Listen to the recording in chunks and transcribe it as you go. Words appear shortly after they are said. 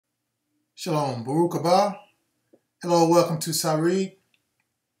Shalom, Baruch Haba. Hello, welcome to Sarid.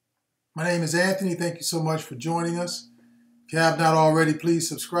 My name is Anthony. Thank you so much for joining us. If you have not already, please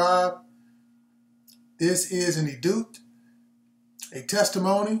subscribe. This is an edut, a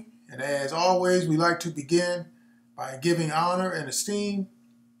testimony, and as always, we like to begin by giving honor and esteem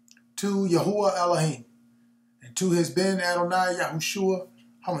to Yahuwah Elohim and to his Ben Adonai Yahushua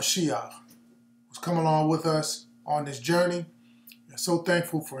HaMashiach, who's come along with us on this journey. We're so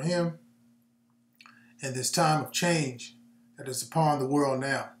thankful for him in this time of change that is upon the world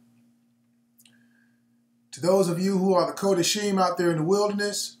now. To those of you who are the Kodeshim out there in the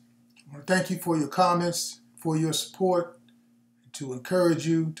wilderness, I want to thank you for your comments, for your support, and to encourage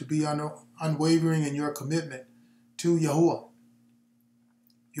you to be unwavering in your commitment to Yahuwah.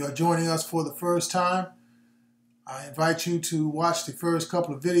 If you are joining us for the first time, I invite you to watch the first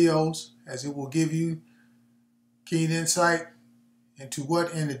couple of videos, as it will give you keen insight into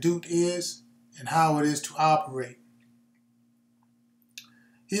what an edut is and how it is to operate.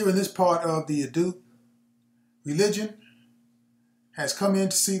 Here in this part of the edut, religion has come in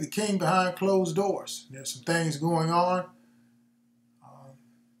to see the king behind closed doors. There's some things going on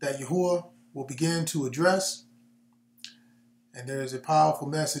that Yahuwah will begin to address, and there is a powerful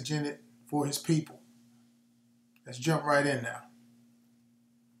message in it for his people. Let's jump right in now.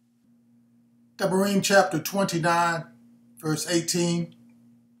 Devarim chapter 29, verse 18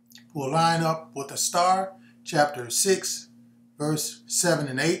 will line up with the star, chapter 6, verse 7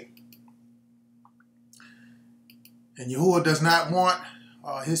 and 8. And Yahuwah does not want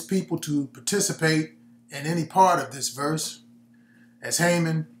his people to participate in any part of this verse, as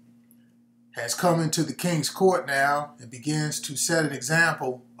Haman has come into the king's court now and begins to set an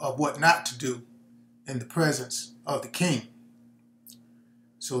example of what not to do in the presence of the king,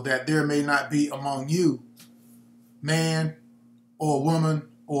 so that there may not be among you man or woman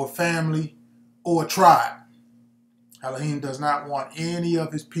or family or tribe. Elohim does not want any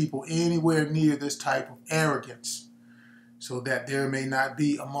of his people anywhere near this type of arrogance, so that there may not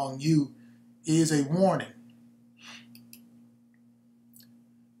be among you is a warning.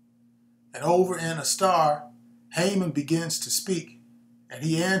 And over in a star, Haman begins to speak, and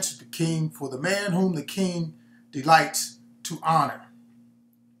he answered the king, for the man whom the king delights to honor.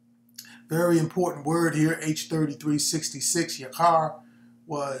 Very important word here, H3366, Yakar,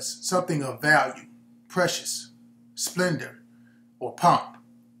 was something of value, precious, splendor, or pomp.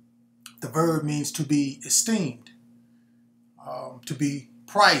 The verb means to be esteemed, to be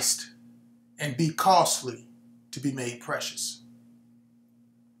priced, and be costly, to be made precious.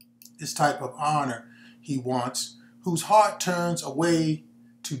 This type of honor he wants, whose heart turns away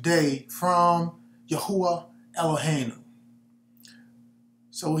today from Yahuwah Eloheinu.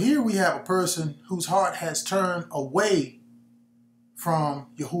 So here we have a person whose heart has turned away from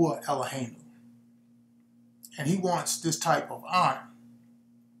Yahuwah Eloheinu, and he wants this type of honor.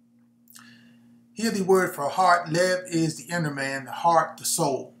 Here the word for heart, lev, is the inner man, the heart, the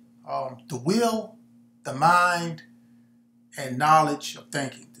soul, the will, the mind, and knowledge of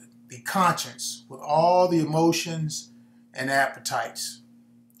thinking, the conscience with all the emotions and appetites.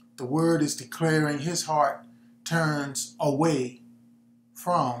 The word is declaring his heart turns away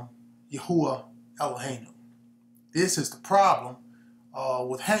from Yahuwah Eloheinu. This is the problem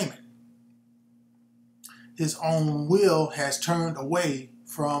with Haman. His own will has turned away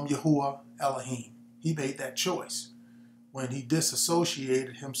from Yahuwah Elohim. He made that choice when he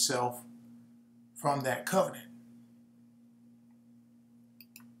disassociated himself from that covenant.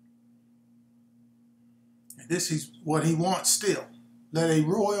 And this is what he wants still. Let a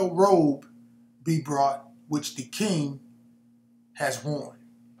royal robe be brought, which the king has worn.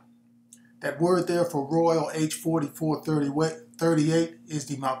 That word there for royal, H4438, is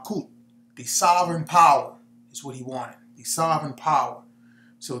the Malkut, the sovereign power is what he wanted, the sovereign power.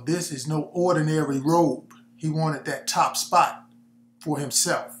 So this is no ordinary robe. He wanted that top spot for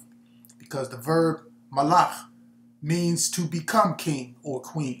himself, because the verb malach means to become king or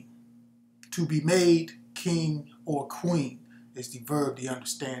queen. To be made king or queen is the verb, the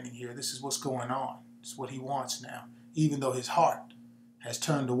understanding here. This is what's going on. It's what he wants now, even though his heart has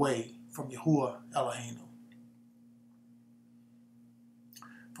turned away from Yahuwah Eloheinu,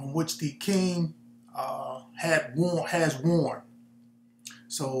 from which the king has worn.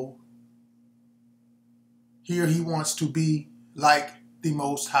 So here he wants to be like the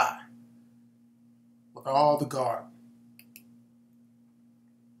Most High, with all the garb.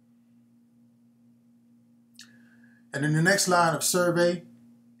 And in the next line of survey,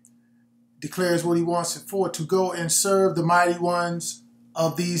 declares what he wants it for: to go and serve the mighty ones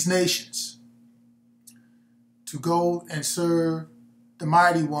of these nations. To go and serve the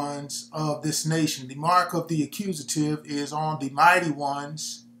mighty ones of this nation. The mark of the accusative is on the mighty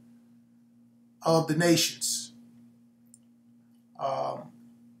ones of the nations.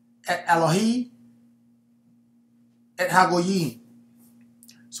 At Elohi, at Hagoyim.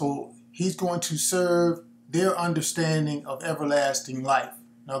 So he's going to serve their understanding of everlasting life.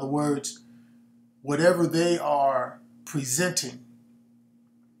 In other words, whatever they are presenting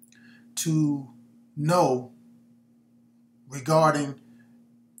to know regarding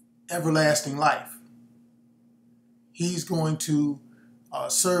everlasting life, he's going to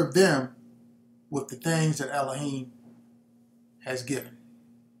serve them with the things that Elohim has given.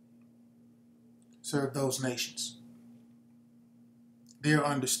 Serve those nations. Their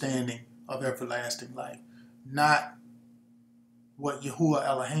understanding of everlasting life, not what Yahuwah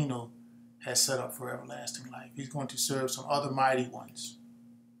Eloheinu has set up for everlasting life. He's going to serve some other mighty ones.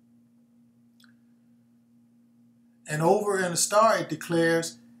 And over in the star it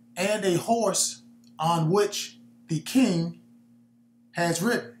declares, and a horse on which the king has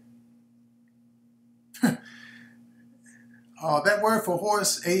ridden. That word for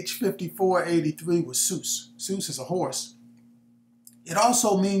horse, H5483, was Sus. Sus is a horse. It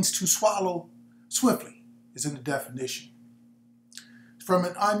also means to swallow swiftly, is in the definition. From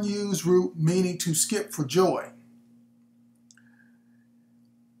an unused root meaning to skip for joy.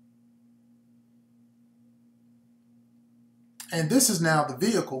 And this is now the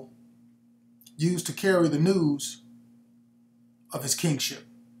vehicle used to carry the news of his kingship.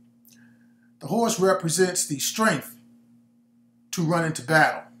 The horse represents the strength to run into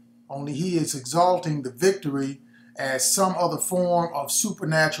battle. Only he is exalting the victory as some other form of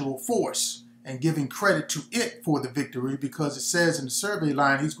supernatural force and giving credit to it for the victory, because it says in the survey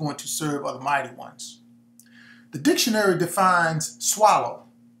line he's going to serve other mighty ones. The dictionary defines swallow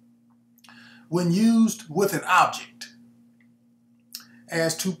when used with an object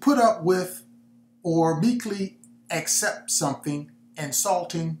as to put up with or meekly accept something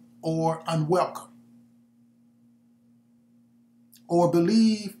insulting or unwelcome, or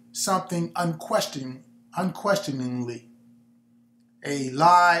believe something unquestioningly, a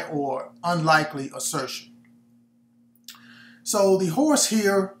lie or unlikely assertion. So the horse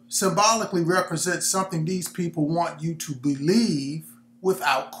here symbolically represents something these people want you to believe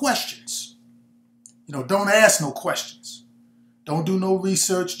without questions. You know, don't ask no questions. Don't do no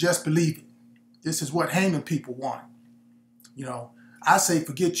research, just believe it. This is what Haman people want. You know, I say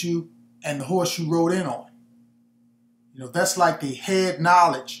forget you and the horse you rode in on. You know, that's like the head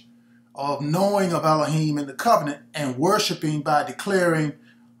knowledge of knowing of Elohim in the covenant and worshiping by declaring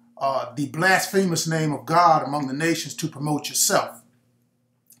the blasphemous name of God among the nations to promote yourself.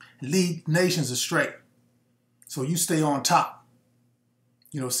 Lead nations astray. So you stay on top.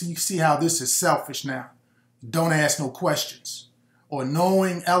 You know, so you see how this is selfish now. Don't ask no questions. Or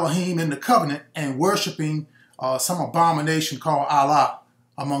knowing Elohim in the covenant and worshiping some abomination called Allah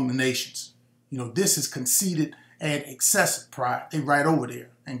among the nations. You know, this is conceited and excessive pride. They right over there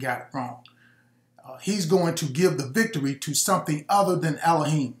and got it wrong. He's going to give the victory to something other than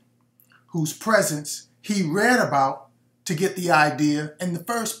Elohim, whose presence he read about to get the idea in the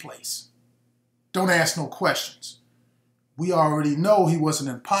first place. Don't ask no questions. We already know he was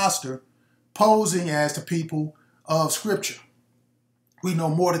an imposter posing as the people of Scripture. We know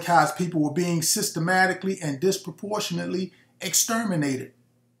Mordecai's people were being systematically and disproportionately exterminated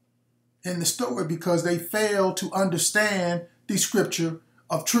in the story because they failed to understand the scripture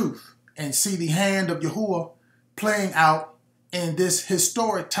of truth and see the hand of Yahuwah playing out in this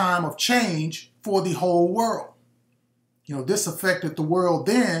historic time of change for the whole world. You know, this affected the world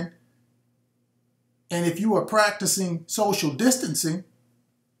then, and if you are practicing social distancing,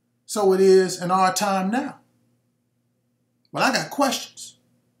 so it is in our time now. But I got questions.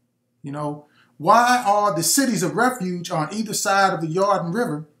 You know, why are the cities of refuge on either side of the Jordan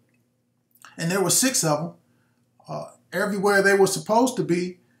River, and there were 6 of them, everywhere they were supposed to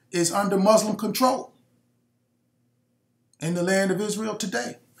be is under Muslim control in the land of Israel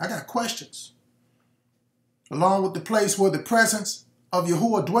today? I got questions. Along with the place where the presence of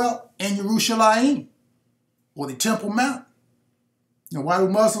Yahuwah dwelt in Yerushalayim, or the Temple Mount. Now, why do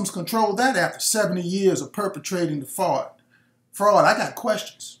Muslims control that after 70 years of perpetrating the fraud? I got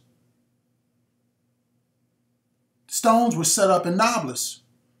questions. Stones were set up in Nablus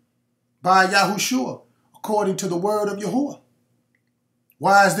by Yahushua, according to the word of Yahuwah.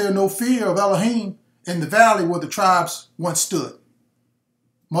 Why is there no fear of Elohim in the valley where the tribes once stood?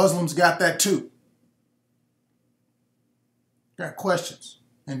 Muslims got that too. Got questions.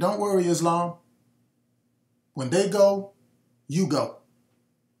 And don't worry, Islam. When they go, you go.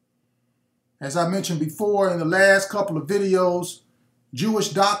 As I mentioned before in the last couple of videos, Jewish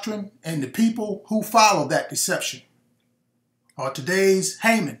doctrine and the people who follow that deception are today's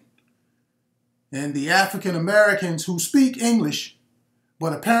Haman, and the African Americans who speak English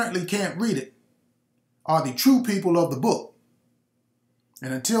but apparently can't read it are the true people of the book.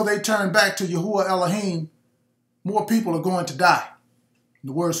 And until they turn back to Yahuwah Elohim, more people are going to die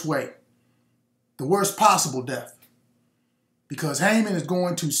the worst way, the worst possible death, because Haman is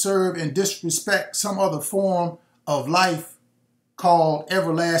going to serve and disrespect some other form of life called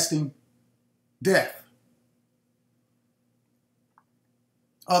everlasting death.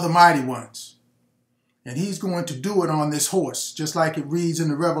 Other mighty ones. And he's going to do it on this horse, just like it reads in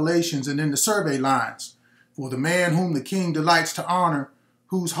the Revelations and in the survey lines. For the man whom the king delights to honor,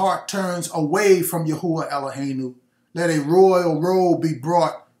 whose heart turns away from Yahuwah Eloheinu, let a royal robe be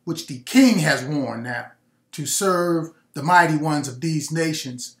brought, which the king has worn now, to serve the mighty ones of these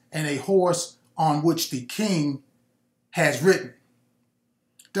nations, and a horse on which the king has ridden.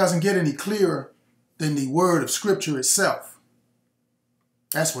 Doesn't get any clearer than the word of Scripture itself.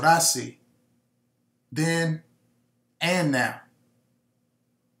 That's what I see. Then and now.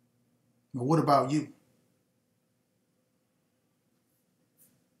 Now, what about you?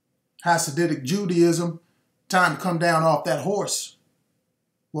 Hasidic Judaism, time to come down off that horse.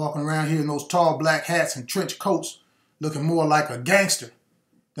 Walking around here in those tall black hats and trench coats, looking more like a gangster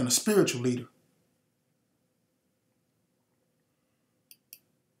than a spiritual leader.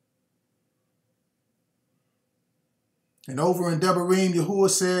 And over in Devarim, Yahuwah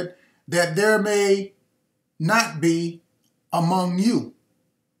said that there may not be among you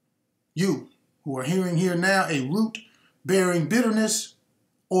who are hearing here now, a root bearing bitterness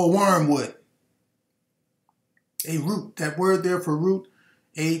or wormwood. A root, that word there for root,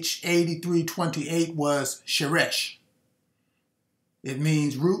 H8328 was sheresh. It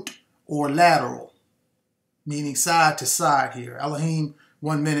means root or lateral, meaning side to side here. Elohim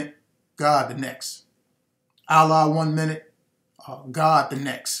 1 minute, God the next. Allah 1 minute, God the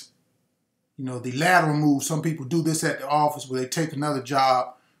next. You know, the lateral move, some people do this at the office where they take another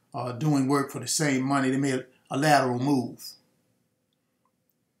job doing work for the same money. They made a lateral move.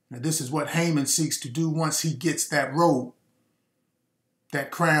 Now, this is what Haman seeks to do once he gets that robe, that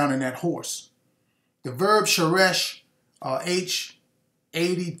crown, and that horse. The verb sheresh,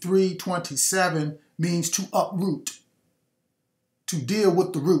 H8327, means to uproot, to deal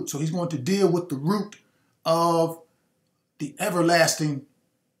with the root. So he's going to deal with the root of the everlasting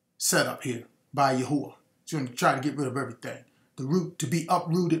setup here by Yahuwah. He's going to try to get rid of everything. The root to be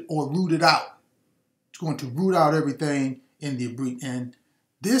uprooted or rooted out. It's going to root out everything in the breed. And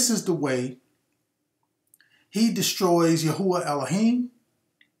this is the way he destroys Yahuwah Elohim.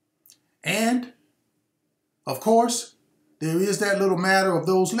 And, of course, there is that little matter of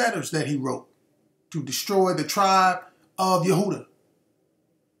those letters that he wrote to destroy the tribe of Yehudah.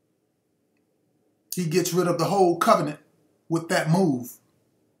 He gets rid of the whole covenant with that move.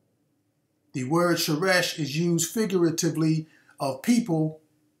 The word sheresh is used figuratively of people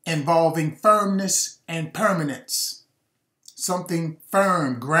involving firmness and permanence. Something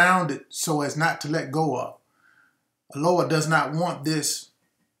firm, grounded, so as not to let go of. Allah does not want this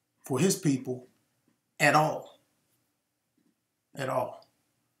for his people at all. At all.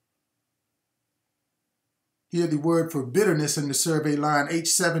 Here the word for bitterness in the survey line,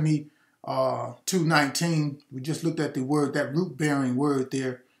 H7219. We just looked at the word, that root-bearing word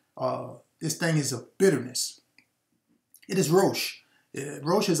there. This thing is of bitterness. It is rosh.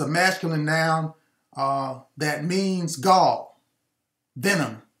 Rosh is a masculine noun that means gall,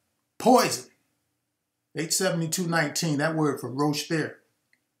 venom, poison. H7219, that word for rosh there.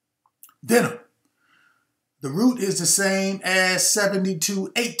 Venom. The root is the same as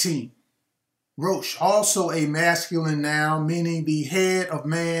 7218. Rosh, also a masculine noun meaning the head of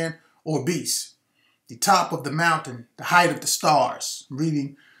man or beast, the top of the mountain, the height of the stars.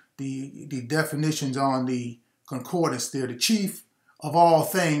 Reading the definitions on the concordance there, the chief of all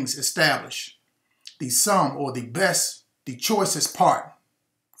things established, the sum or the best, the choicest part,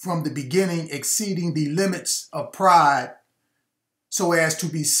 from the beginning exceeding the limits of pride, so as to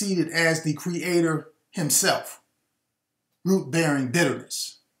be seated as the Creator himself. Root-bearing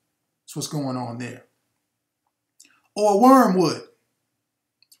bitterness. That's what's going on there. Or wormwood.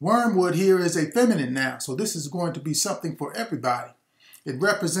 Wormwood here is a feminine noun, so this is going to be something for everybody. It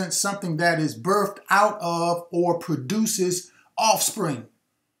represents something that is birthed out of or produces offspring.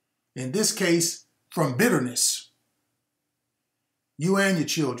 In this case, from bitterness. You and your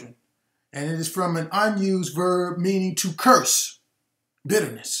children. And it is from an unused verb meaning to curse.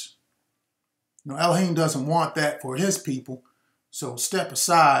 Bitterness. You know, Elohim doesn't want that for his people, so step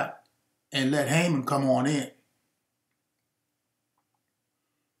aside and let Haman come on in.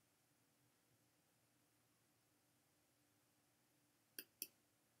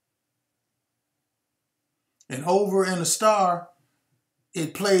 And over in a star,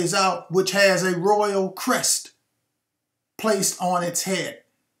 it plays out, which has a royal crest placed on its head.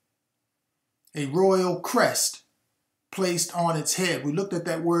 A royal crest placed on its head. We looked at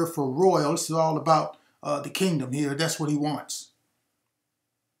that word for royal. This is all about the kingdom here. That's what he wants.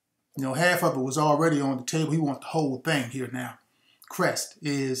 You know, half of it was already on the table. He wants the whole thing here now. Crest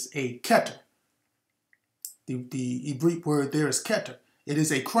is a keter. The Hebrew word there is keter. It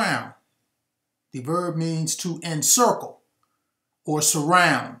is a crown. The verb means to encircle or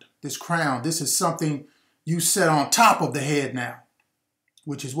surround. This crown, this is something you set on top of the head now,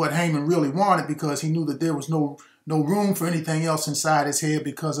 which is what Haman really wanted, because he knew that there was no room for anything else inside his head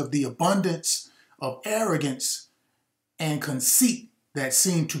because of the abundance of arrogance and conceit that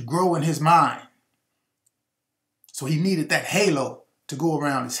seemed to grow in his mind. So he needed that halo to go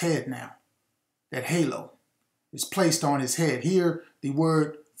around his head now. That halo is placed on his head. Here, the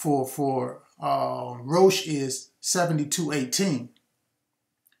word for Rosh is 7218.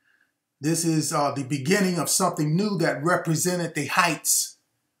 This is the beginning of something new that represented the heights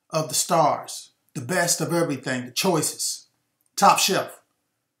of the stars, the best of everything, the choices, top shelf,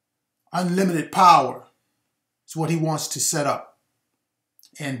 unlimited power. It's what he wants to set up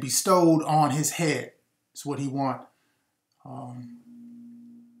and bestowed on his head. It's what he wants.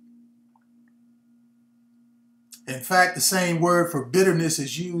 In fact, the same word for bitterness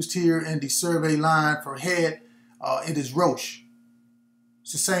is used here in the survey line for head. It is Rosh.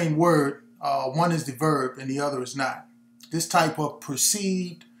 It's the same word. One is the verb and the other is not. This type of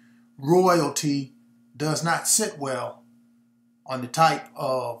perceived royalty does not sit well on the type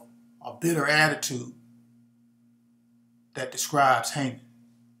of a bitter attitude that describes Haman.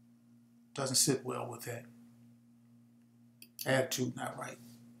 Doesn't sit well with that. Attitude not right.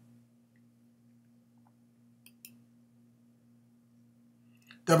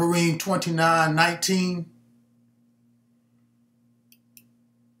 Devarim 29:19.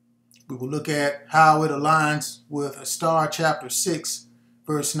 We will look at how it aligns with a star chapter 6,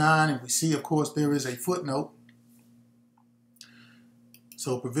 verse 9. And we see, of course, there is a footnote.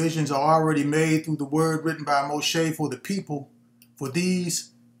 So provisions are already made through the word written by Moshe for the people for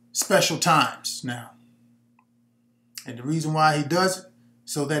these special times now. And the reason why he does it,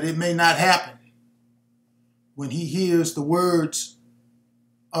 so that it may not happen when he hears the words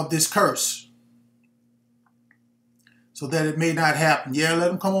of this curse. So that it may not happen. Yeah,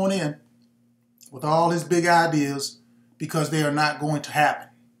 let him come on in with all his big ideas, because they are not going to happen.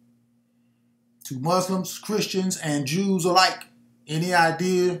 To Muslims, Christians, and Jews alike, any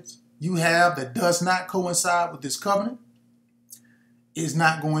ideas you have that does not coincide with this covenant is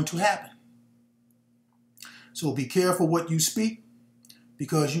not going to happen. So be careful what you speak,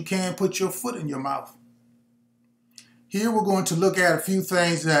 because you can put your foot in your mouth. Here we're going to look at a few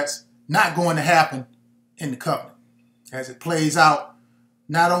things that's not going to happen in the covenant as it plays out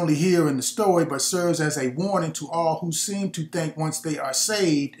not only here in the story, but serves as a warning to all who seem to think once they are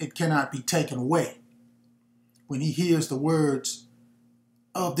saved, it cannot be taken away. When he hears the words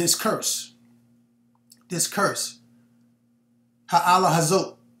of this curse, Ha'ala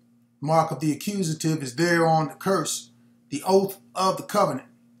Hazot, mark of the accusative, is there on the curse, the oath of the covenant.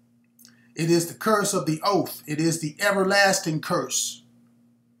 It is the curse of the oath. It is the everlasting curse.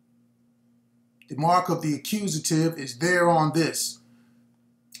 The mark of the accusative is there on this.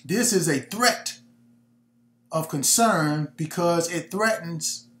 This is a threat of concern because it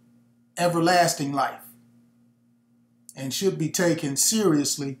threatens everlasting life and should be taken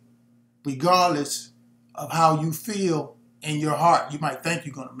seriously regardless of how you feel in your heart. You might think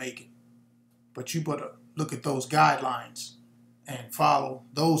you're going to make it, but you better look at those guidelines and follow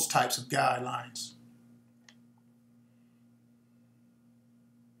those types of guidelines.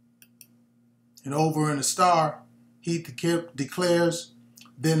 And over in the star, he declares,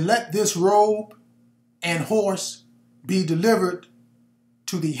 then let this robe and horse be delivered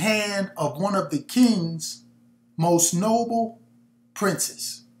to the hand of one of the king's most noble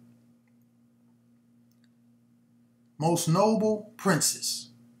princes. Most noble princes.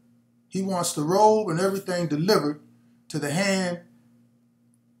 He wants the robe and everything delivered to the hand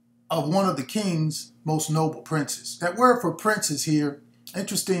of one of the king's most noble princes. That word for princes here,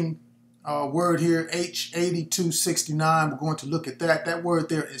 interesting word here, H8269. We're going to look at that. That word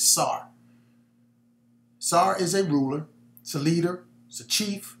there is Sar. Sar is a ruler, it's a leader, it's a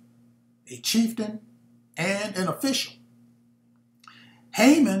chief, a chieftain, and an official.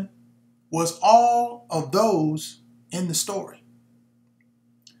 Haman was all of those in the story.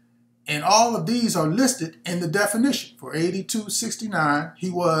 And all of these are listed in the definition. For 8269, he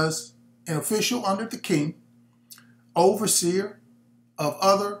was an official under the king, overseer of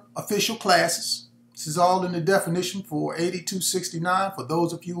other official classes, This is all in the definition for 8269 for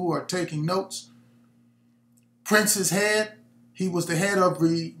those of you who are taking notes. Prince's head, he was the head of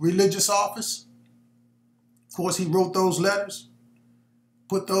the religious office. Of course, he wrote those letters,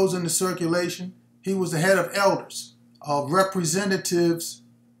 put those into circulation. He was the head of elders, of representatives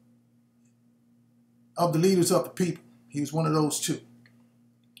of the leaders of the people. He was one of those two.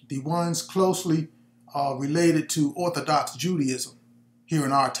 The ones closely related to Orthodox Judaism here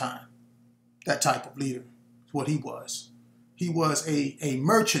in our time. That type of leader is what he was. He was a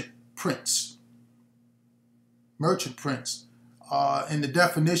merchant prince. Merchant prince. In the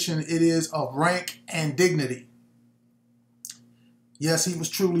definition, it is of rank and dignity. Yes, he was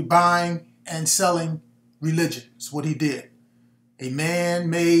truly buying and selling religion. That's what he did. A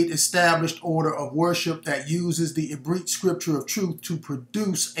man-made established order of worship that uses the Hebrew scripture of truth to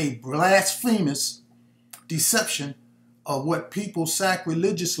produce a blasphemous deception of what people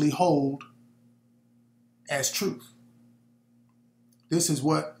sacrilegiously hold as truth. This is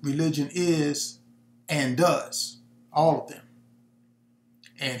what religion is and does, all of them.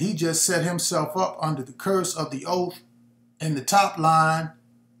 And he just set himself up under the curse of the oath in the top line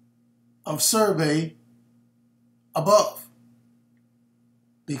of survey above.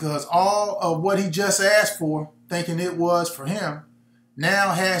 Because all of what he just asked for, thinking it was for him,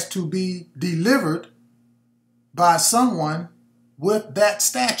 now has to be delivered by someone with that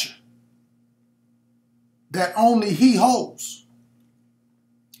stature that only he holds.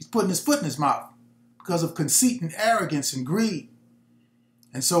 He's putting his foot in his mouth because of conceit and arrogance and greed.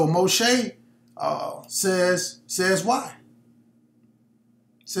 And so Moshe says why?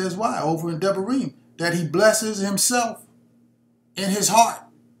 Says why over in Devarim? That he blesses himself in his heart.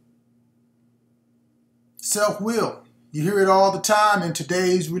 Self-will. You hear it all the time in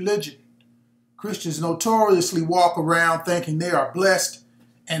today's religion. Christians notoriously walk around thinking they are blessed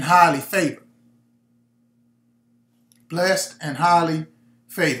and highly favored. Blessed and highly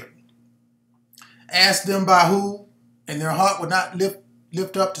favored. Ask them by who, and their heart would not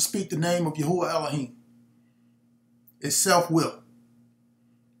lift up to speak the name of Yahuwah Elohim. It's self-will.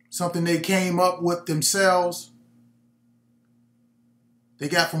 Something they came up with themselves. They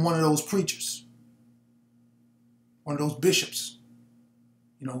got from one of those preachers. One of those bishops.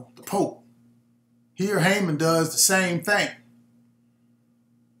 You know, the Pope. Here Haman does the same thing.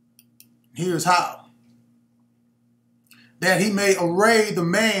 Here's how. That he may array the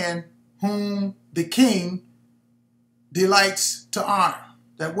man whom the king delights to honor.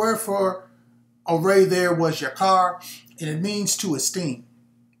 That word for array there was yakar, and it means to esteem,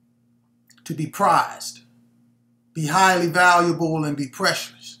 to be prized, be highly valuable and be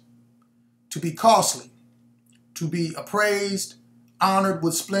precious, to be costly, to be appraised, honored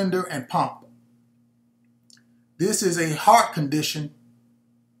with splendor and pomp. This is a heart condition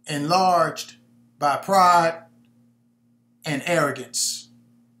enlarged by pride and arrogance.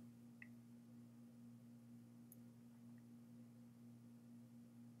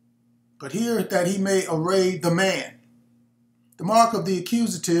 But here that he may array the man. The mark of the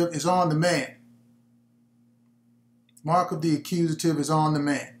accusative is on the man. Mark of the accusative is on the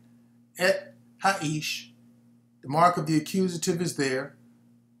man. Et ha'ish. The mark of the accusative is there.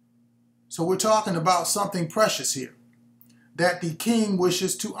 So we're talking about something precious here that the king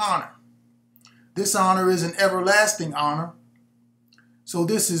wishes to honor. This honor is an everlasting honor. So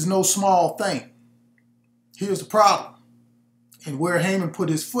this is no small thing. Here's the problem. And where Haman put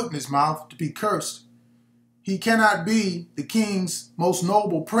his foot in his mouth to be cursed. He cannot be the king's most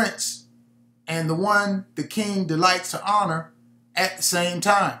noble prince and the one the king delights to honor at the same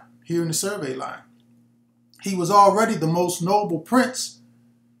time, here in the survey line. He was already the most noble prince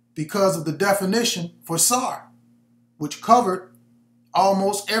because of the definition for Sar, which covered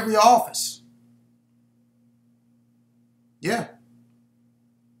almost every office. Yeah.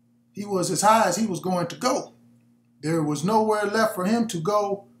 He was as high as he was going to go. There was nowhere left for him to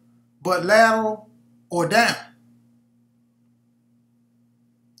go but lateral or down.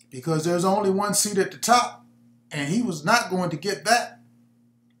 Because there's only one seat at the top, and he was not going to get that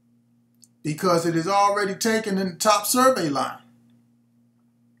because it is already taken in the top survey line.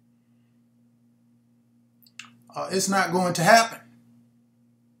 It's not going to happen.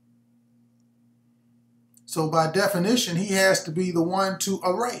 So by definition, he has to be the one to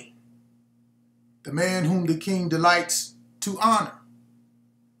array. The man whom the king delights to honor.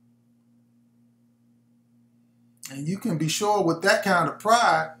 And you can be sure with that kind of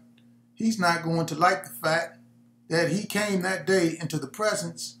pride, he's not going to like the fact that he came that day into the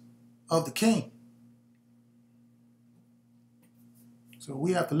presence of the king. So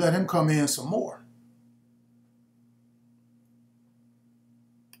we have to let him come in some more.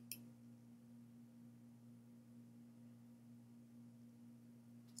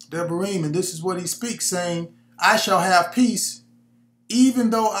 Devarim, and this is what he speaks, saying, I shall have peace even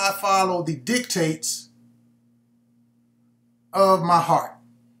though I follow the dictates of my heart.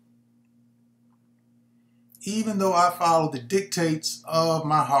 Even though I follow the dictates of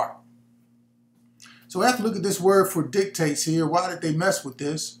my heart. So we have to look at this word for dictates here. Why did they mess with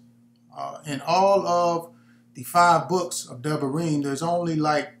this? In all of the 5 books of Devarim, there's only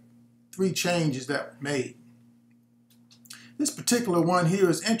like 3 changes that were made. This particular one here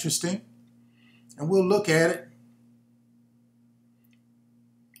is interesting, and we'll look at it.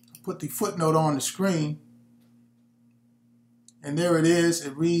 I'll put the footnote on the screen, and there it is.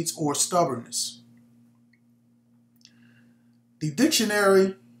 It reads, or stubbornness. The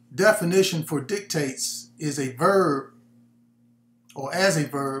dictionary definition for dictates is a verb, or as a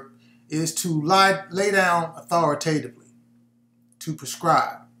verb, is to lay down authoritatively, to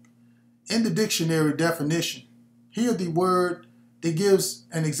prescribe. In the dictionary definition, here the word that gives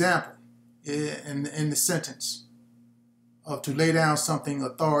an example in the sentence of to lay down something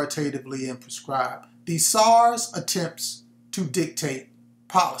authoritatively and prescribe. The Tsar's attempts to dictate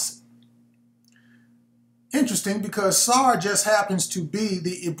policy. Interesting, because Tsar just happens to be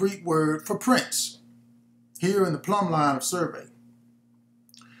the Hebrew word for prince here in the plumb line of survey.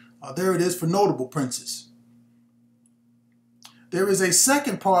 There it is for notable princes. There is a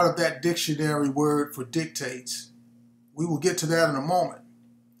second part of that dictionary word for dictates. We will get to that in a moment.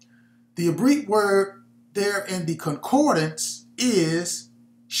 The Hebrew word there in the concordance is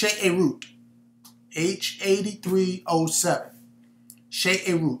she'erut, H8307,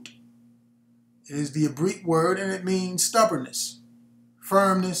 she'erut. It is the Hebrew word, and it means stubbornness,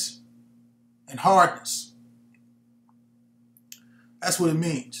 firmness, and hardness. That's what it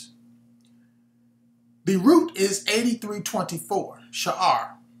means. The root is 8324,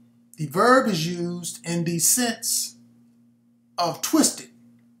 sha'ar. The verb is used in the sense of twisted,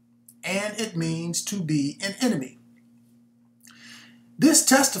 and it means to be an enemy. This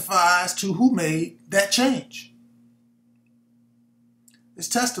testifies to who made that change. This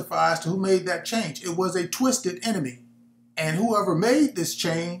testifies to who made that change. It was a twisted enemy, and whoever made this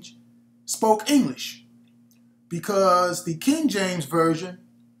change spoke English, because the King James Version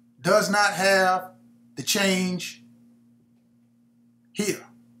does not have the change here.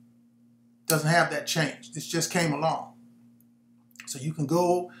 Doesn't have that change. This just came along. So you can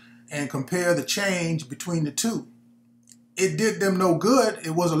go and compare the change between the two. It did them no good.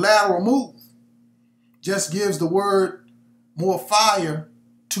 It was a lateral move. Just gives the word more fire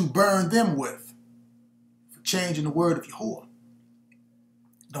to burn them with for changing the word of Yahuwah.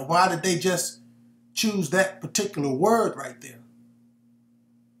 Now, why did they just choose that particular word right there?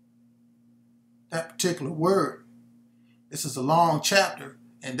 That particular word. This is a long chapter,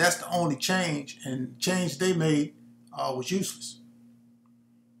 and that's the only change, and the change they made was useless.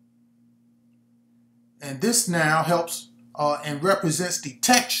 And this now helps and represents the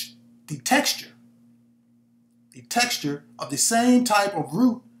texture of the same type of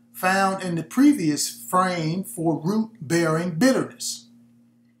root found in the previous frame for root-bearing bitterness.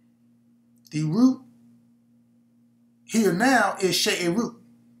 The root here now is she'erut,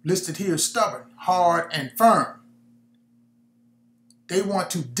 listed here stubborn, hard, and firm. They want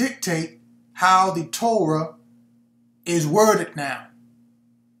to dictate how the Torah is worded now.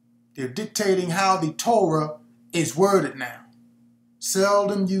 They're dictating how the Torah is worded now.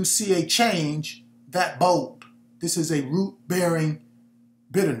 Seldom you see a change that bold. This is a root-bearing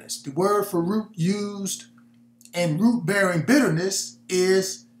bitterness. The word for root used in root-bearing bitterness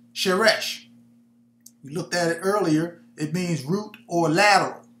is sheresh. We looked at it earlier. It means root or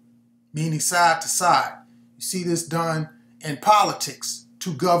lateral, meaning side to side. You see this done in politics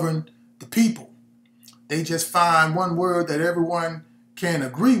to govern the people. They just find one word that everyone can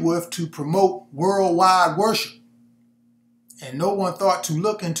agree with to promote worldwide worship. And no one thought to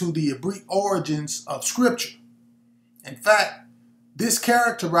look into the Hebrew origins of Scripture. In fact, this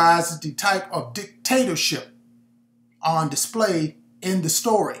characterizes the type of dictatorship on display in the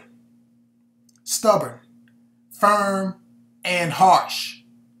story. Stubborn, firm, and harsh.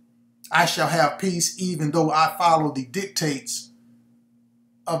 I shall have peace even though I follow the dictates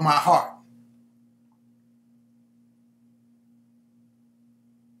of my heart.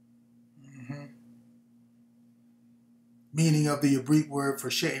 Meaning of the Hebrew word for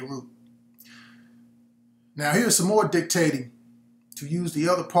she'erut. Now here's some more dictating. To use the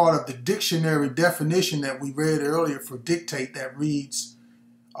other part of the dictionary definition that we read earlier for dictate, that reads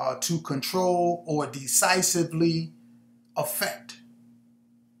to control or decisively affect,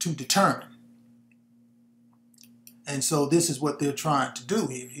 to determine. And so this is what they're trying to do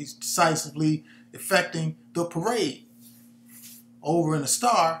here. He's decisively affecting the parade. over in a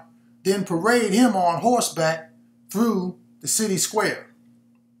star, then parade him on horseback through the city square.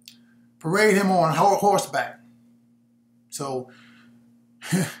 Parade him on horseback. So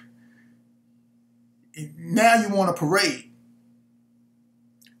now you want to parade.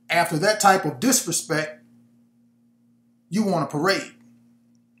 After that type of disrespect, you want to parade.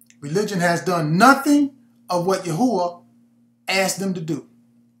 Religion has done nothing of what Yahuwah asked them to do.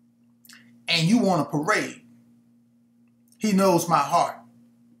 And you want to parade. He knows my heart.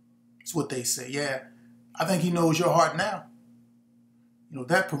 That's what they say. Yeah, I think he knows your heart now. You know,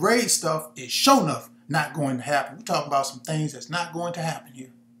 that parade stuff is sure enough not going to happen. We're talking about some things that's not going to happen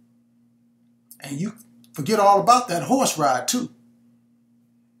here. And you forget all about that horse ride too.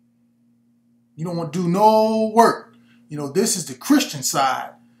 You don't want to do no work. You know, this is the Christian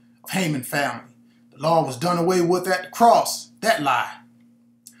side of Haman family. The law was done away with at the cross. That lie.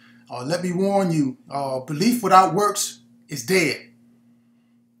 Let me warn you, belief without works is dead.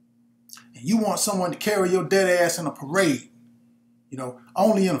 And you want someone to carry your dead ass in a parade, you know,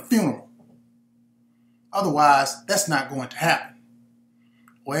 only in a funeral. Otherwise, that's not going to happen.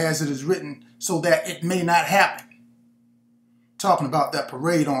 Or as it is written, so that it may not happen. Talking about that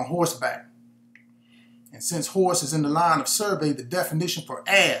parade on horseback. And since horse is in the line of survey, the definition for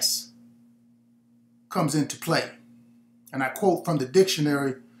ass comes into play. And I quote from the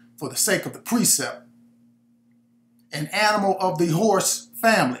dictionary for the sake of the precept. An animal of the horse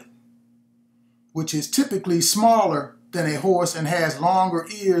family, which is typically smaller than a horse and has longer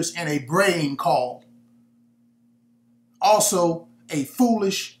ears and a braying call. Also, a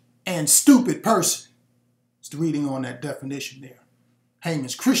foolish and stupid person. It's the reading on that definition there.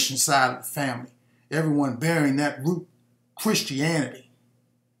 Haman's Christian side of the family. Everyone bearing that root, Christianity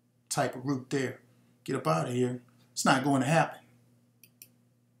type of root there. Get up out of here. It's not going to happen.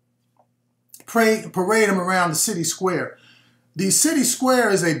 Parade them around the city square. The city square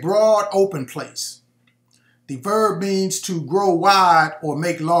is a broad, open place. The verb means to grow wide or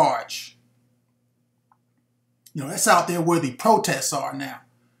make large. You know, that's out there where the protests are now.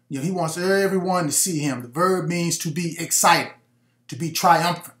 You know, he wants everyone to see him. The verb means to be excited, to be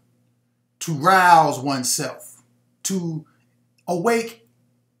triumphant, to rouse oneself, to awake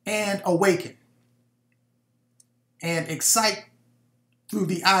and awaken, and excite through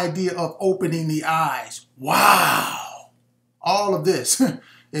the idea of opening the eyes. Wow! All of this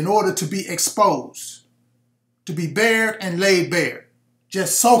in order to be exposed, to be bared and laid bare,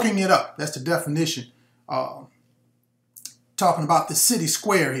 just soaking it up. That's the definition. Talking about the city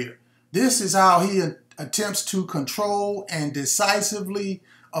square here. This is how he attempts to control and decisively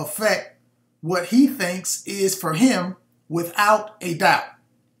affect what he thinks is for him without a doubt.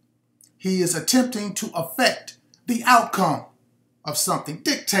 He is attempting to affect the outcome of something,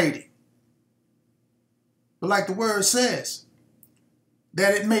 dictating. But like the word says,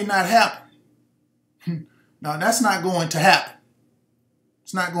 that it may not happen. Now that's not going to happen.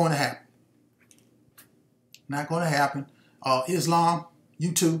 It's not going to happen. Not going to happen. Islam,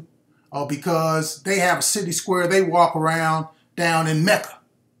 you too, because they have a city square they walk around down in Mecca.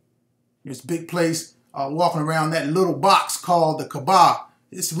 It's a big place, walking around that little box called the Kaaba.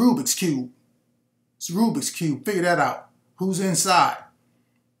 It's Rubik's Cube. It's Rubik's Cube. Figure that out. Who's inside?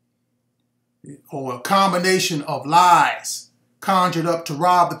 Or a combination of lies conjured up to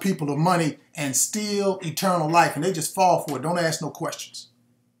rob the people of money and steal eternal life. And they just fall for it. Don't ask no questions.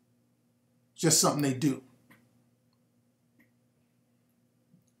 It's just something they do.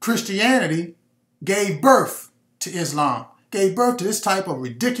 Christianity gave birth to Islam, gave birth to this type of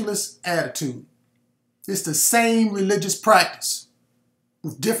ridiculous attitude. It's the same religious practice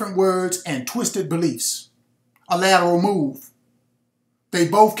with different words and twisted beliefs. A lateral move. They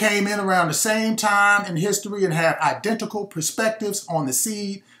both came in around the same time in history and have identical perspectives on the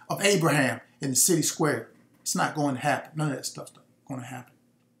seed of Abraham in the city square. It's not going to happen. None of that stuff's going to happen.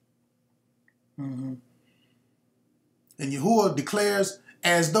 And Yahuwah declares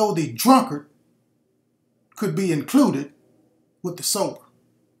as though the drunkard could be included with the sober.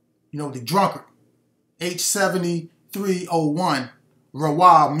 You know, the drunkard. H7301,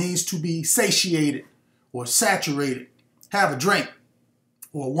 Rawah, means to be satiated or saturated, have a drink,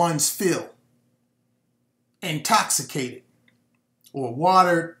 or one's fill. Intoxicated, or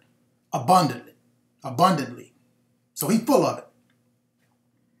watered abundantly. So he's full of it.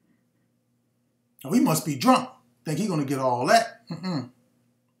 Now he must be drunk. Think he's going to get all that?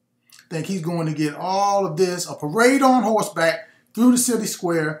 Think he's going to get all of this, a parade on horseback through the city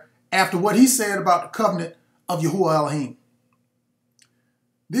square after what he said about the covenant of Yahuwah Elohim.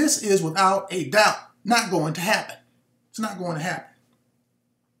 This is without a doubt not going to happen. It's not going to happen.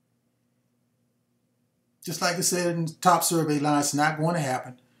 Just like I said in the top survey line, it's not going to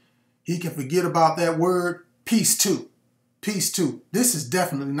happen. He can forget about that word, peace too. Peace too. This is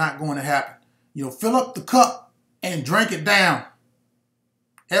definitely not going to happen. You know, fill up the cup and drink it down.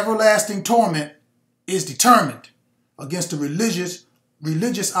 Everlasting torment is determined against the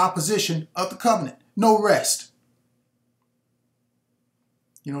religious opposition of the covenant. No rest.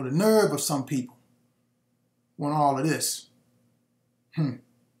 You know, the nerve of some people want all of this.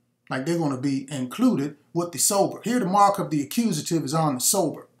 Like they're going to be included with the sober. Here the mark of the accusative is on the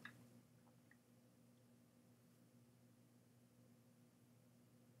sober.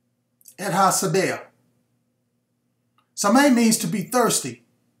 Et hasadea. Sameh means to be thirsty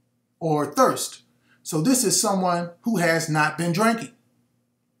or thirst. So this is someone who has not been drinking.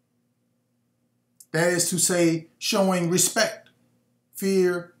 That is to say, showing respect,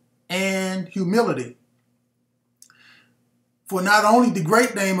 fear, and humility for not only the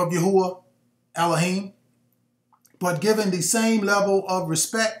great name of Yahuwah Elohim, but given the same level of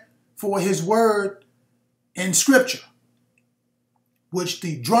respect for his word in scripture, which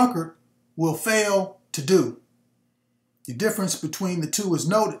the drunkard will fail to do. The difference between the two is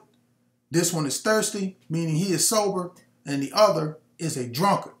noted. This one is thirsty, meaning he is sober, and the other is a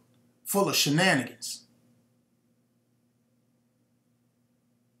drunkard, full of shenanigans.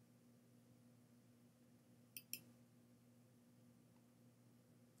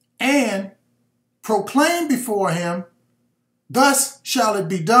 And proclaim before him, thus shall it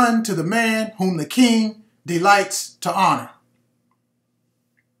be done to the man whom the king delights to honor.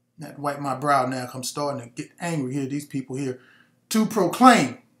 I have to wipe my brow now because I'm starting to get angry here, these people here. To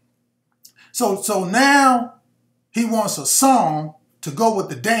proclaim. So now he wants a song to go with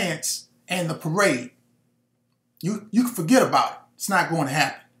the dance and the parade. You can forget about it. It's not going to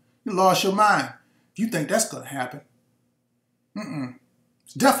happen. You lost your mind. If you think that's going to happen.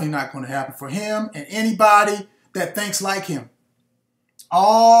 It's definitely not going to happen for him and anybody that thinks like him.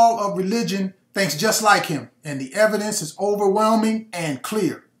 All of religion thinks just like him, and the evidence is overwhelming and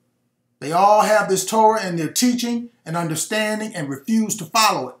clear. They all have this Torah in their teaching and understanding and refuse to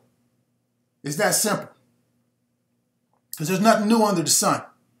follow it. It's that simple. Because there's nothing new under the sun.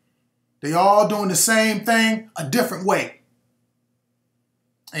 They all doing the same thing a different way.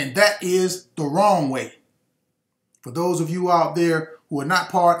 And that is the wrong way. For those of you out there who are not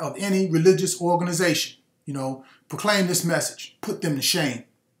part of any religious organization, you know, proclaim this message. Put them to shame.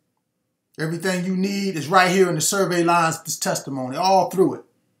 Everything you need is right here in the survey lines, this testimony, all through it.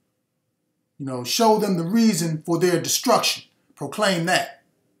 You know, show them the reason for their destruction. Proclaim that.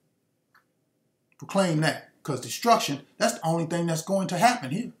 Proclaim that. Because destruction, that's the only thing that's going to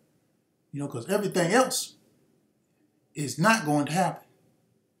happen here. You know, because everything else is not going to happen.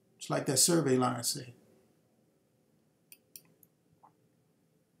 It's like that survey line said.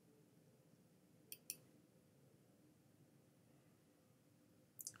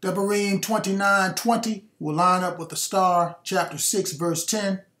 Devarim 29:20 will line up with the star, chapter 6, verse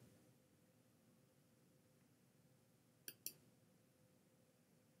 10.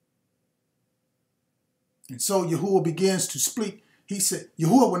 And so Yahuwah begins to speak. He said,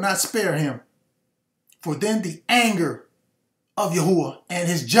 Yahuwah will not spare him. For then the anger of Yahuwah and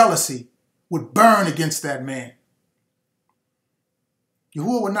his jealousy would burn against that man.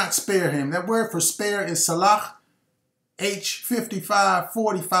 Yahuwah will not spare him. That word for spare is salach,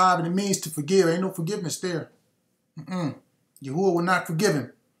 H5545, and it means to forgive. Ain't no forgiveness there. Yahuwah will not forgive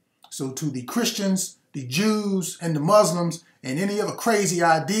him. So to the Christians, the Jews, and the Muslims, and any other crazy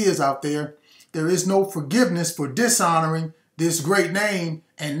ideas out there, there is no forgiveness for dishonoring this great name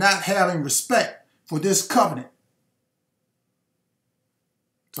and not having respect for this covenant.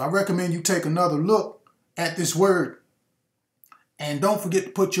 So I recommend you take another look at this word. And don't forget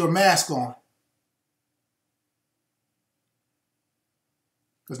to put your mask on.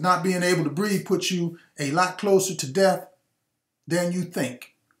 Because not being able to breathe puts you a lot closer to death than you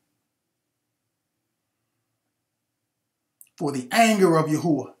think. For the anger of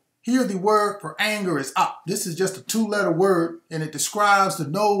Yahuwah. Here the word for anger is up. This is just a two-letter word, and it describes the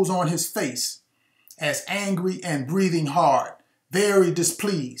nose on his face as angry and breathing hard, very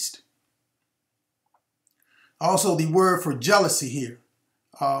displeased. Also the word for jealousy here,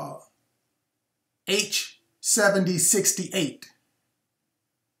 H7068,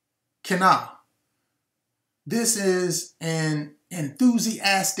 Kenah. This is an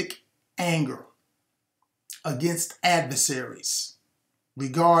enthusiastic anger against adversaries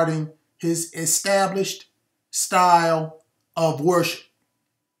regarding his established style of worship.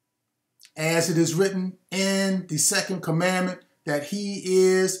 As it is written in the second commandment that he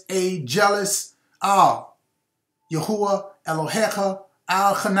is a jealous Yahuwah Elohecha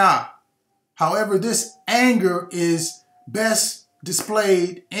al-Chanah. However, this anger is best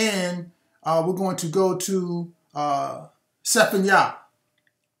displayed in, we're going to go to Zephaniah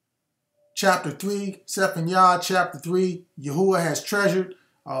chapter 3. Zephaniah chapter 3, Yahuwah has treasured.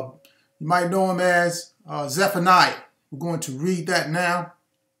 You might know him as Zephaniah. We're going to read that now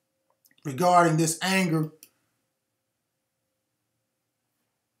regarding this anger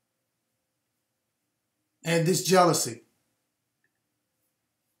and this jealousy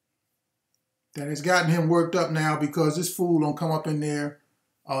that has gotten him worked up now, because this fool don't come up in there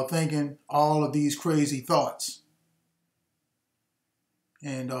thinking all of these crazy thoughts.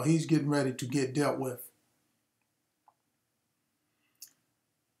 And he's getting ready to get dealt with.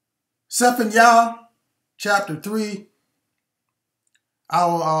 Zephaniah chapter 3.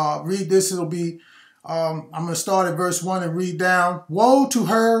 I'll read this. It'll be, I'm going to start at verse 1 and read down. Woe to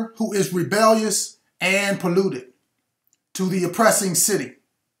her who is rebellious and polluted, to the oppressing city.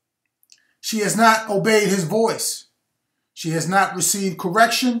 She has not obeyed his voice. She has not received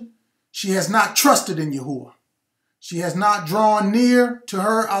correction. She has not trusted in Yahuwah. She has not drawn near to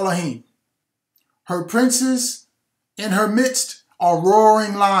her Elohim. Her princes in her midst are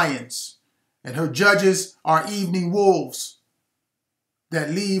roaring lions, and her judges are evening wolves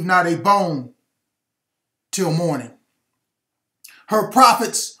that leave not a bone till morning. Her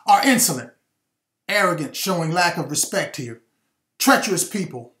prophets are insolent, arrogant, showing lack of respect here, treacherous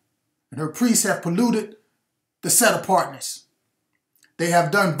people, and her priests have polluted the set-apartness. They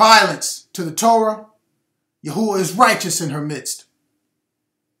have done violence to the Torah. Yahuwah is righteous in her midst.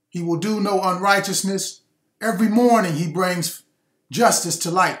 He will do no unrighteousness. Every morning he brings justice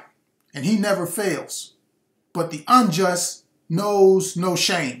to light, and he never fails. But the unjust knows no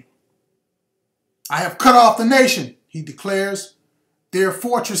shame. I have cut off the nation, he declares. Their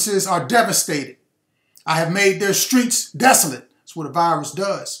fortresses are devastated. I have made their streets desolate. That's what a virus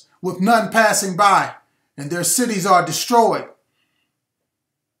does, with none passing by, and their cities are destroyed.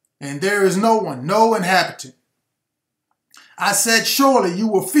 And there is no one, no inhabitant. I said, surely you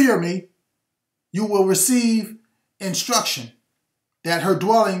will fear me. You will receive instruction that her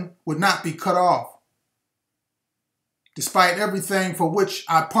dwelling would not be cut off. Despite everything for which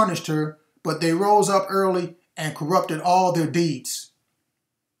I punished her, but they rose up early and corrupted all their deeds.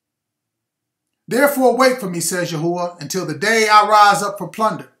 Therefore wait for me, says Yahuwah, until the day I rise up for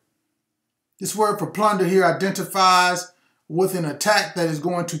plunder. This word for plunder here identifies with an attack that is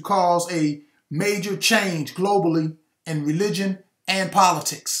going to cause a major change globally in religion and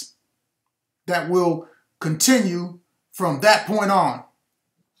politics that will continue from that point on.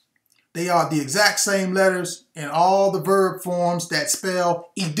 They are the exact same letters in all the verb forms that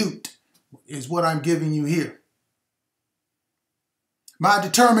spell edut, is what I'm giving you here. My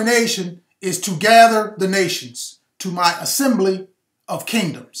determination is to gather the nations to my assembly of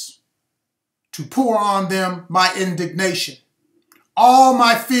kingdoms, to pour on them my indignation, all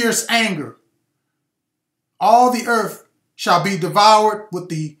my fierce anger. All the earth shall be devoured with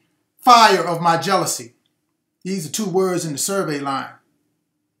the fire of my jealousy. These are two words in the survey line.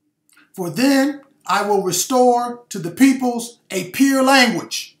 For then I will restore to the peoples a pure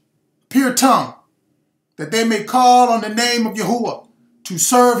language, pure tongue, that they may call on the name of Yahuwah, to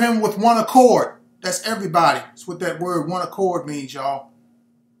serve him with one accord. That's everybody. That's what that word one accord means, y'all.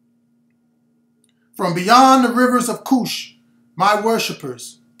 From beyond the rivers of Cush, my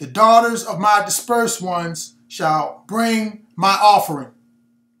worshipers, the daughters of my dispersed ones, shall bring my offering.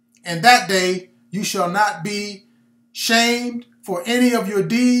 And that day you shall not be shamed for any of your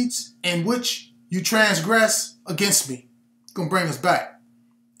deeds in which you transgress against me. It's going to bring us back.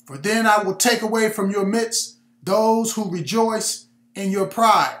 For then I will take away from your midst those who rejoice in your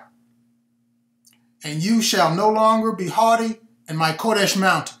pride. And you shall no longer be haughty in my Kodesh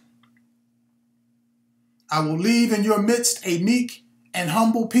mountain. I will leave in your midst a meek and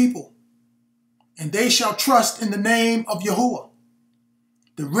humble people, and they shall trust in the name of Yahuwah.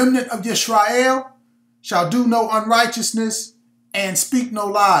 The remnant of Yisrael shall do no unrighteousness and speak no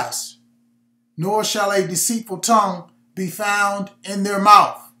lies, nor shall a deceitful tongue be found in their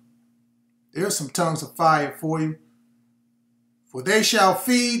mouth. There's some tongues of fire for you. For they shall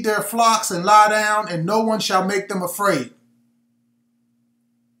feed their flocks and lie down, and no one shall make them afraid.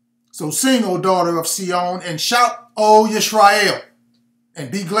 So sing, O daughter of Sion, and shout, O Yisrael,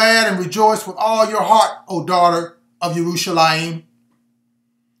 and be glad and rejoice with all your heart, O daughter of Jerusalem.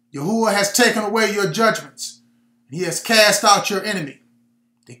 Yahuwah has taken away your judgments, and he has cast out your enemy.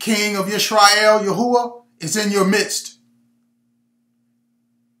 The king of Yisrael, Yahuwah, is in your midst.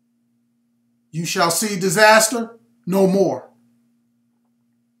 You shall see disaster no more.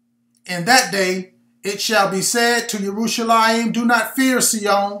 In that day it shall be said to Jerusalem, do not fear,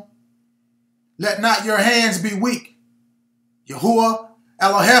 Sion. Let not your hands be weak. Yahuwah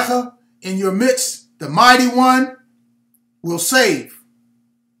Elohecha, in your midst, the mighty one will save.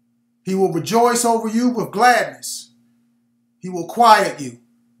 He will rejoice over you with gladness. He will quiet you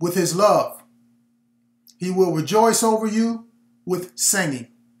with his love. He will rejoice over you with singing.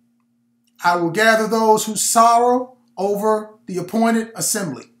 I will gather those who sorrow over the appointed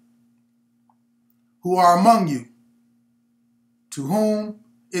assembly, who are among you, to whom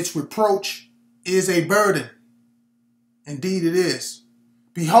its reproach is a burden. Indeed it is.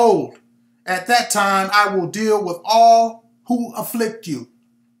 Behold, at that time I will deal with all who afflict you.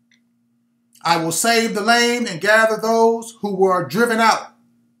 I will save the lame and gather those who were driven out.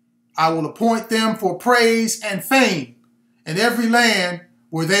 I will appoint them for praise and fame in every land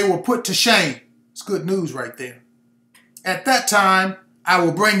where they were put to shame. It's good news right there. At that time I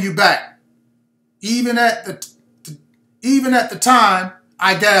will bring you back, even at the time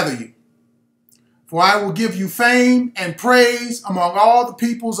I gather you. For I will give you fame and praise among all the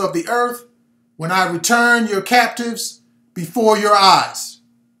peoples of the earth when I return your captives before your eyes,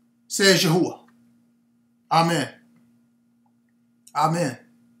 says Yahuwah. Amen. Amen.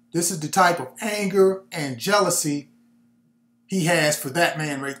 This is the type of anger and jealousy he has for that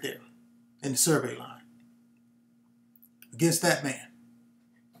man right there in the survey line. Against that man.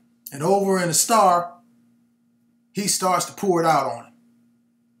 And over in the star, he starts to pour it out on him.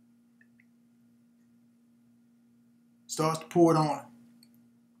 Starts to pour it on him.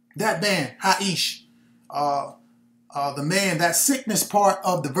 That man, Ha'ish, the man, that sickness part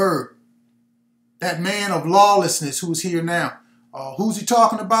of the verb, that man of lawlessness who's here now. Who's he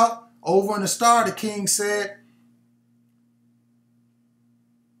talking about? Over in the star, the king said,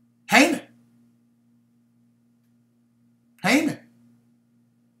 Haman. Haman.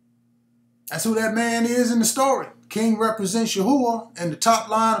 That's who that man is in the story. King represents Yahuwah in the top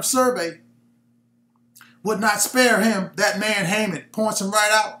line of survey. Would not spare him. That man Haman points him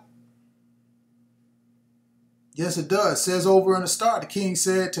right out. Yes, it does. It says over in the star, the king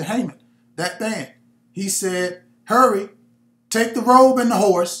said to Haman, that man, he said, hurry, take the robe and the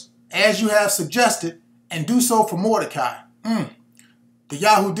horse, as you have suggested, and do so for Mordecai. The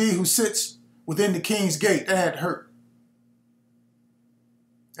Yahudi who sits within the king's gate. That had to hurt.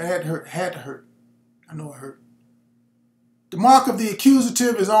 That had to hurt. Had to hurt. I know it hurt. The mark of the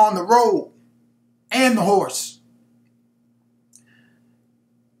accusative is on the robe and the horse.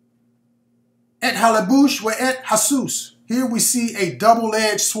 Et halabush wa et hasus. Here we see a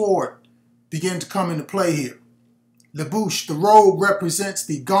double-edged sword begin to come into play here. Labush, the robe, represents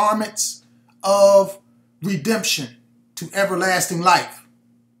the garments of redemption to everlasting life.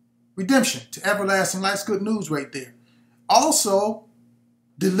 Redemption to everlasting life. It's good news right there. Also,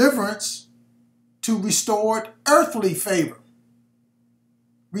 deliverance to restored earthly favor.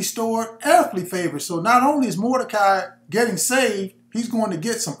 Restored earthly favor. So not only is Mordecai getting saved, he's going to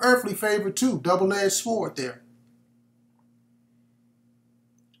get some earthly favor too. Double-edged sword there.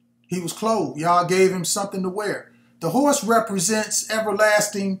 He was clothed. Y'all gave him something to wear. The horse represents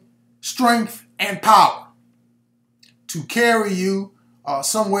everlasting strength and power to carry you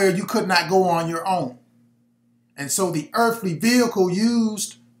somewhere you could not go on your own. And so the earthly vehicle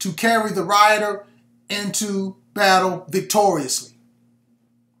used to carry the rider into battle victoriously.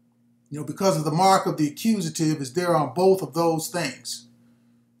 You know, because of the mark of the accusative is there on both of those things.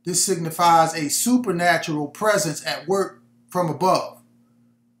 This signifies a supernatural presence at work from above.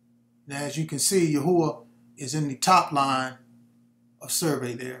 And as you can see, Yahuwah is in the top line of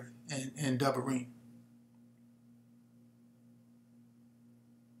survey there in Devarim.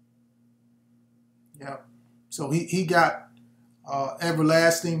 Yeah. So he got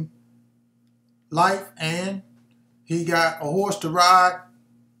everlasting life, and he got a horse to ride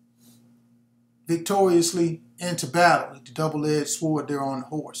victoriously into battle with the double-edged sword there on the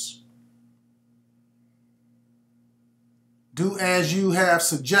horse. Do as you have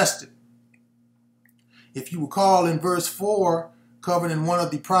suggested. If you recall in verse 4, covered in one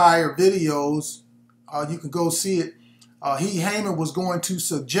of the prior videos, you can go see it. Haman was going to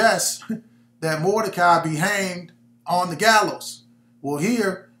suggest that Mordecai be hanged on the gallows. Well,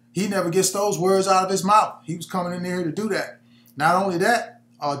 here, he never gets those words out of his mouth. He was coming in there to do that. Not only that,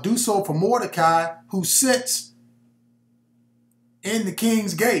 do so for Mordecai, who sits in the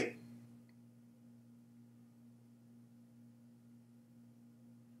king's gate.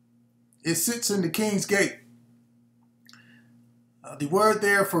 It sits in the king's gate. The word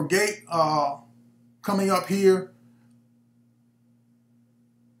there for gate coming up here.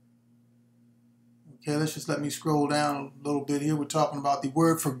 Okay, let me scroll down a little bit here. We're talking about the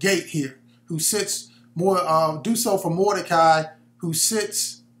word for gate here, who sits more. Do so for Mordecai, who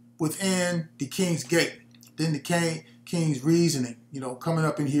sits within the king's gate. Then the king's reasoning, coming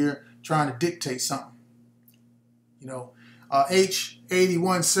up in here trying to dictate something.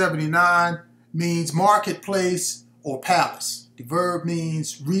 H8179 means marketplace or palace. The verb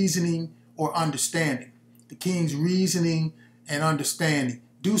means reasoning or understanding. The king's reasoning and understanding.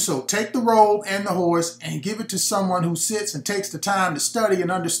 Do so. Take the robe and the horse and give it to someone who sits and takes the time to study and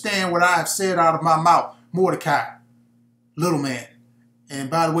understand what I have said out of my mouth. Mordecai, little man. And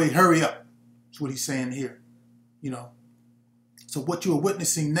by the way, hurry up. That's what he's saying here. So what you are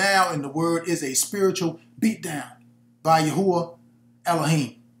witnessing now in the word is a spiritual beatdown by Yahuwah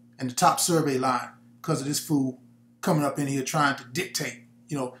Elohim and the top survey line because of this fool coming up in here trying to dictate.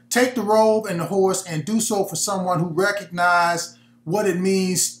 Take the robe and the horse and do so for someone who recognizes what it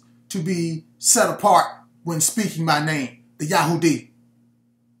means to be set apart when speaking my name, the Yahudi,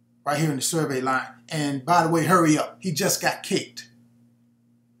 right here in the survey line. And by the way, hurry up. He just got kicked.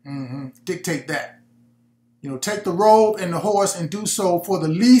 Dictate that. Take the robe and the horse and do so for the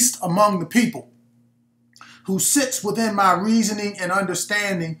least among the people who sits within my reasoning and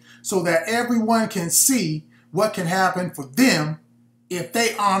understanding so that everyone can see what can happen for them if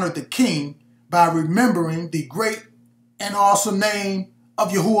they honor the king by remembering the great and awesome name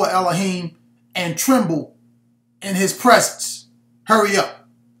of Yahuwah Elohim and tremble in his presence. Hurry up.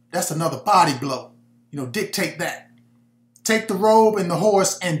 That's another body blow. Dictate that. Take the robe and the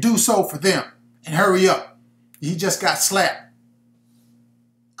horse and do so for them. And hurry up. He just got slapped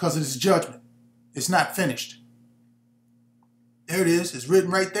because of this judgment. It's not finished. There it is. It's written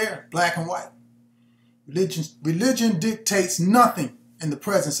right there, black and white. Religion dictates nothing in the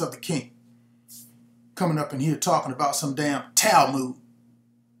presence of the king. Coming up in here talking about some damn Talmud.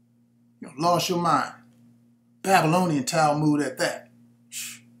 Lost your mind. Babylonian Talmud at that.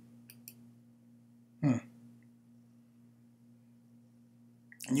 And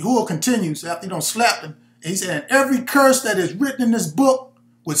Yahuwah continues after he slapped him. He said, every curse that is written in this book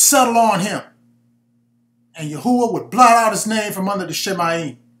would settle on him. And Yahuwah would blot out his name from under the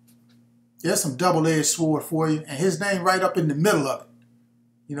Shemaim. There's some double-edged sword for you. And his name right up in the middle of it.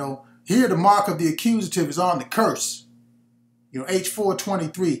 Here the mark of the accusative is on the curse.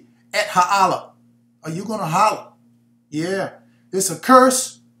 H423. Et ha'ala. Are you going to holler? Yeah. It's a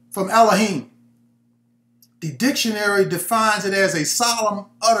curse from Elohim. The dictionary defines it as a solemn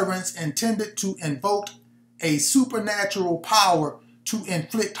utterance intended to invoke a supernatural power to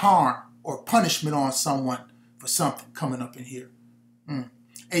inflict harm or punishment on someone for something coming up in here.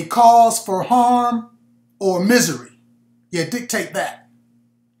 A cause for harm or misery. Yeah, dictate that.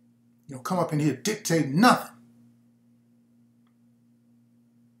 Come up in here, dictate nothing.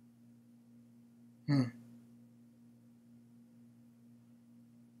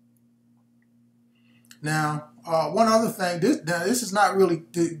 Now, one other thing, this is not really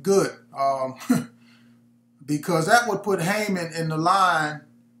good, because that would put Haman in the line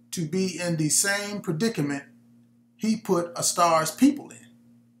to be in the same predicament he put Astar's people in,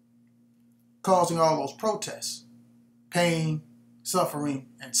 causing all those protests, pain, suffering,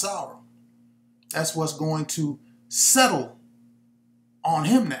 and sorrow. That's what's going to settle on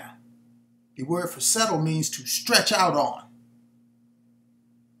him now. The word for settle means to stretch out on.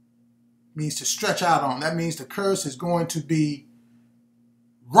 Means to stretch out on. That means the curse is going to be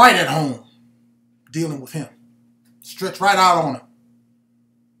right at home dealing with him. Stretch right out on him.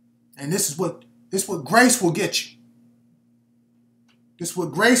 And this is what grace will get you. This is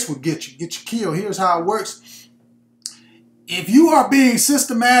what grace will get you. Get you killed. Here's how it works. If you are being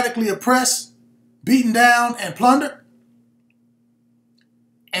systematically oppressed, beaten down, and plundered,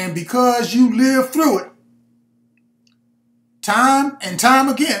 and because you live through it, time and time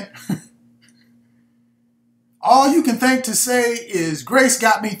again, all you can think to say is, grace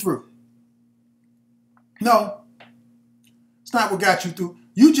got me through. No, it's not what got you through.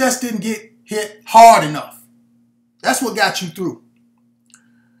 You just didn't get hit hard enough. That's what got you through.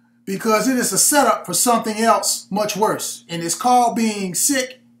 Because it is a setup for something else much worse. And it's called being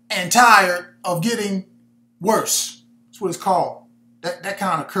sick and tired of getting worse. That's what it's called. That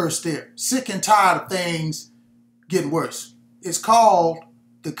kind of curse there. Sick and tired of things getting worse. It's called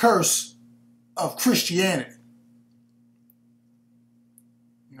the curse of Christianity.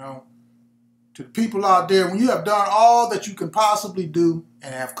 To the people out there, when you have done all that you can possibly do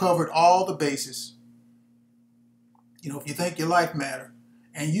and have covered all the bases, if you think your life matters,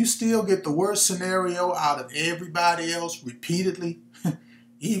 and you still get the worst scenario out of everybody else repeatedly,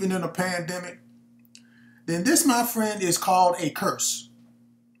 even in a pandemic, then this, my friend, is called a curse.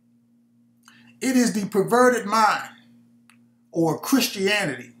 It is the perverted mind, or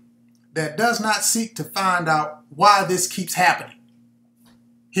Christianity, that does not seek to find out why this keeps happening.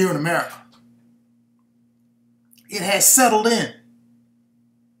 here in America. It has settled in,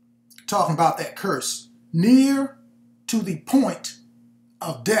 talking about that curse, near to the point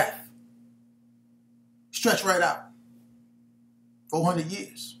of death. Stretch right out. 400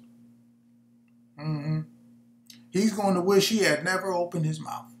 years. He's going to wish he had never opened his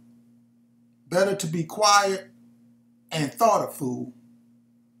mouth. Better to be quiet and thought a fool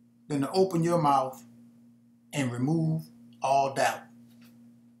than to open your mouth and remove all doubt.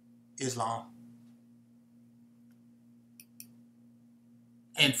 Islam.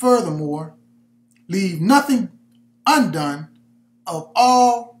 And furthermore, leave nothing undone of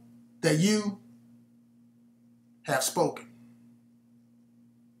all that you have spoken.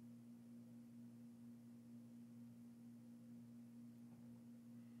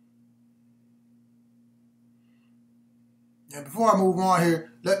 And before I move on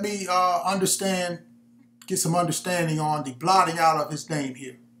here, let me get some understanding on the blotting out of his name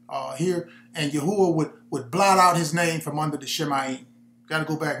here. And Yahuwah would blot out his name from under the Shemaim. Got to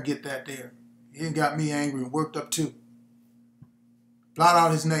go back and get that there. He got me angry and worked up too. Blot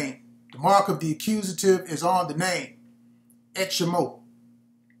out his name. The mark of the accusative is on the name. Et Shemo.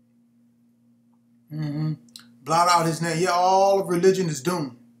 Blot out his name. Yeah, all of religion is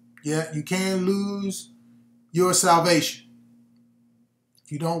doomed. Yeah, you can lose your salvation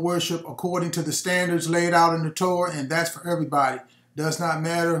if you don't worship according to the standards laid out in the Torah, and that's for everybody. Does not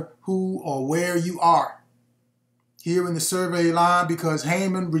matter who or where you are. Here in the survey line, because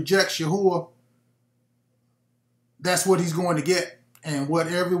Haman rejects Yahuwah, that's what he's going to get. And what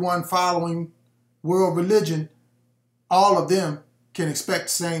everyone following world religion, all of them can expect the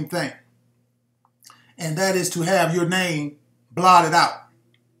same thing. And that is to have your name blotted out.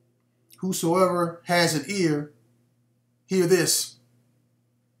 Whosoever has an ear, hear this.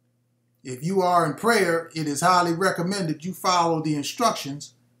 If you are in prayer, it is highly recommended you follow the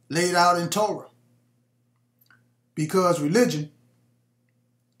instructions laid out in Torah. Because religion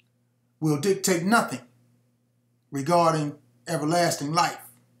will dictate nothing regarding everlasting life.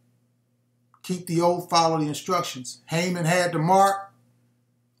 Keep the oath, follow the instructions. Haman had the mark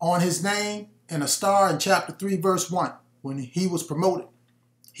on his name and a star in chapter 3, verse 1, when he was promoted.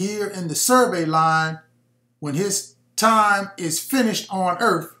 Here in the survey line, when his time is finished on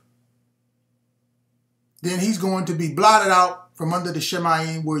earth, then he's going to be blotted out from under the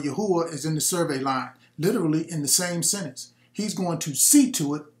Shemaim, where Yahuwah is in the survey line, literally in the same sentence. He's going to see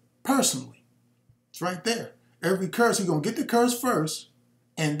to it personally. It's right there. Every curse, he's going to get the curse first,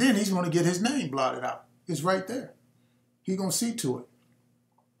 and then he's going to get his name blotted out. It's right there. He's going to see to it.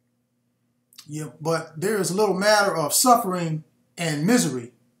 Yeah, but there is a little matter of suffering and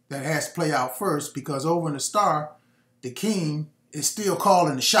misery that has to play out first, because over in the star, the king is still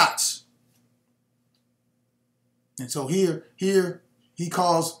calling the shots. And so here he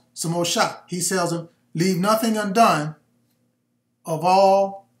calls some more shot. He tells him, leave nothing undone of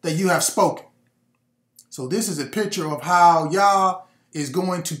all that you have spoken. So this is a picture of how Yah is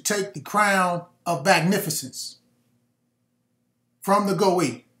going to take the crown of magnificence from the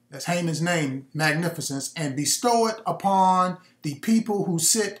Go'i, that's Haman's name, magnificence, and bestow it upon the people who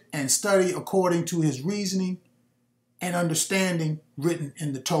sit and study according to his reasoning and understanding written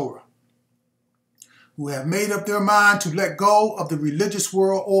in the Torah, who have made up their mind to let go of the religious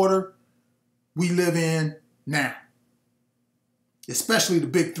world order we live in now, especially the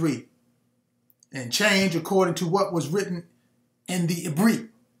big three, and change according to what was written in the Ibrit.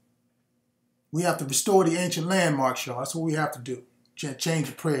 We have to restore the ancient landmarks, y'all. That's what we have to do. Change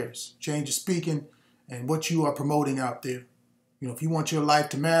the prayers, change the speaking, and what you are promoting out there. You know, if you want your life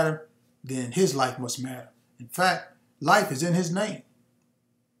to matter, then his life must matter. In fact, life is in his name.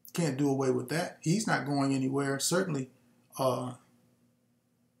 Can't do away with that. He's not going anywhere. Certainly,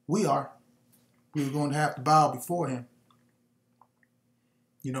 we are. We're going to have to bow before him.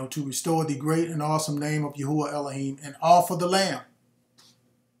 You know, to restore the great and awesome name of Yahuwah Elohim and offer the lamb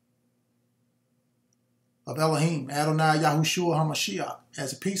of Elohim, Adonai Yahushua HaMashiach,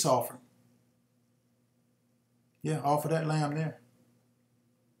 as a peace offering. Yeah, offer that lamb there.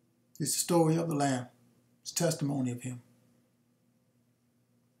 It's the story of the lamb. It's testimony of him.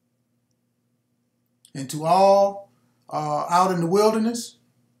 And to all out in the wilderness,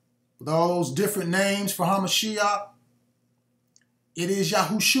 with all those different names for HaMashiach, it is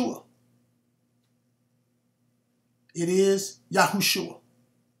Yahushua. It is Yahushua.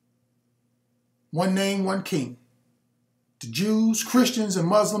 One name, one king. To Jews, Christians, and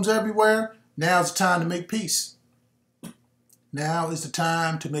Muslims everywhere, now's the time to make peace. Now is the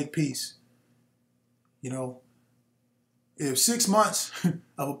time to make peace. You know, if 6 months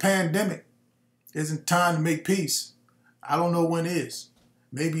of a pandemic isn't time to make peace, I don't know when it is.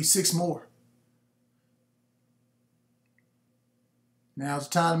 maybe 6 more. Now's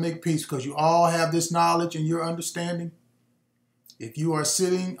the time to make peace, because you all have this knowledge and your understanding. If you are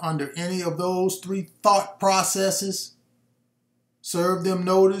sitting under any of those 3 thought processes, serve them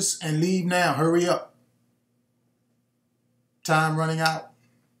notice and leave now. Hurry up. Time running out,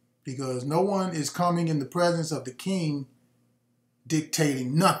 because no one is coming in the presence of the king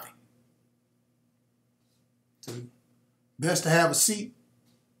dictating nothing. So best to have a seat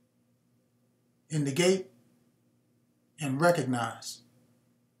in the gate and recognize.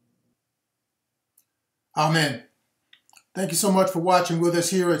 Amen. Thank you so much for watching with us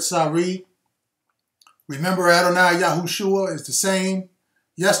here at Sari. Remember, Adonai Yahushua is the same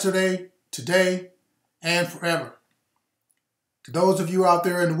yesterday, today, and forever. To those of you out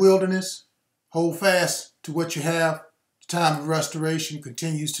there in the wilderness, hold fast to what you have. The time of restoration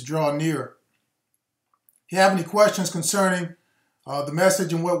continues to draw nearer. If you have any questions concerning the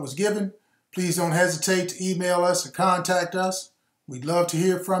message and what was given, please don't hesitate to email us and contact us. We'd love to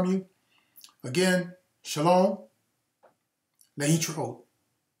hear from you. Again, shalom, lehitraot.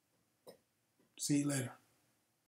 See you later.